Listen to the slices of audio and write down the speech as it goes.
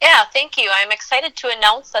Thank you. I'm excited to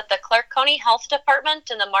announce that the Clark County Health Department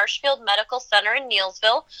and the Marshfield Medical Center in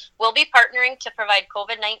Neillsville will be partnering to provide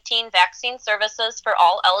COVID-19 vaccine services for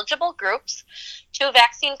all eligible groups. 2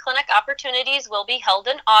 vaccine clinic opportunities will be held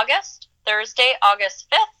in August, Thursday, August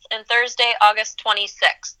 5th, and Thursday, August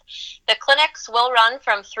 26th. The clinics will run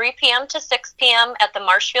from 3 p.m. to 6 p.m. at the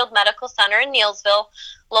Marshfield Medical Center in Neillsville,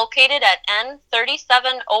 located at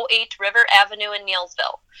N3708 River Avenue in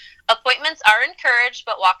Neillsville. Appointments are encouraged,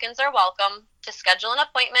 but walk-ins are welcome. To schedule an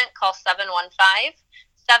appointment, call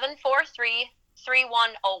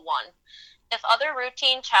 715-743-3101. If other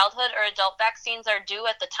routine childhood or adult vaccines are due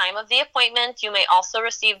at the time of the appointment, you may also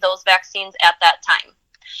receive those vaccines at that time.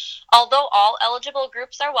 Although all eligible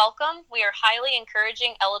groups are welcome, we are highly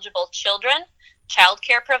encouraging eligible children, child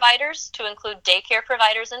care providers, to include daycare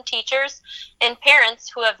providers and teachers, and parents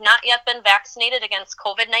who have not yet been vaccinated against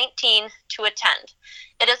COVID-19 to attend.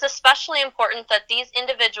 It is especially important that these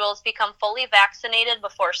individuals become fully vaccinated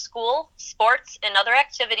before school, sports, and other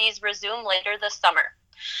activities resume later this summer.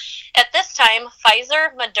 At this time,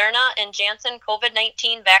 Pfizer, Moderna, and Janssen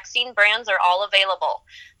COVID-19 vaccine brands are all available.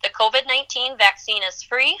 The COVID-19 vaccine is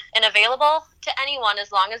free and available to anyone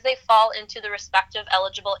as long as they fall into the respective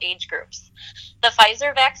eligible age groups. The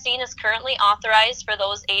Pfizer vaccine is currently authorized for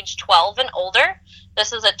those aged 12 and older.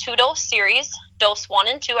 This is a 2-dose series. Dose 1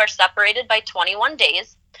 and 2 are separated by 21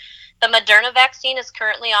 days. The Moderna vaccine is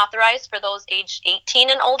currently authorized for those aged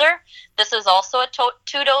 18 and older. This is also a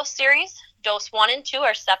 2-dose series. Dose 1 and 2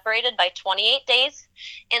 are separated by 28 days.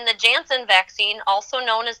 And the Janssen vaccine, also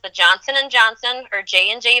known as the Johnson & Johnson or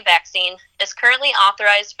J&J vaccine, is currently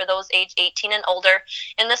authorized for those aged 18 and older,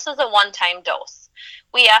 and this is a one-time dose.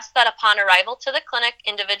 We ask that upon arrival to the clinic,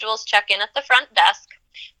 individuals check in at the front desk.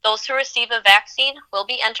 Those who receive a vaccine will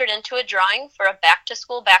be entered into a drawing for a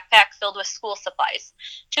back-to-school backpack filled with school supplies.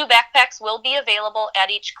 2 backpacks will be available at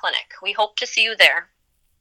each clinic. We hope to see you there.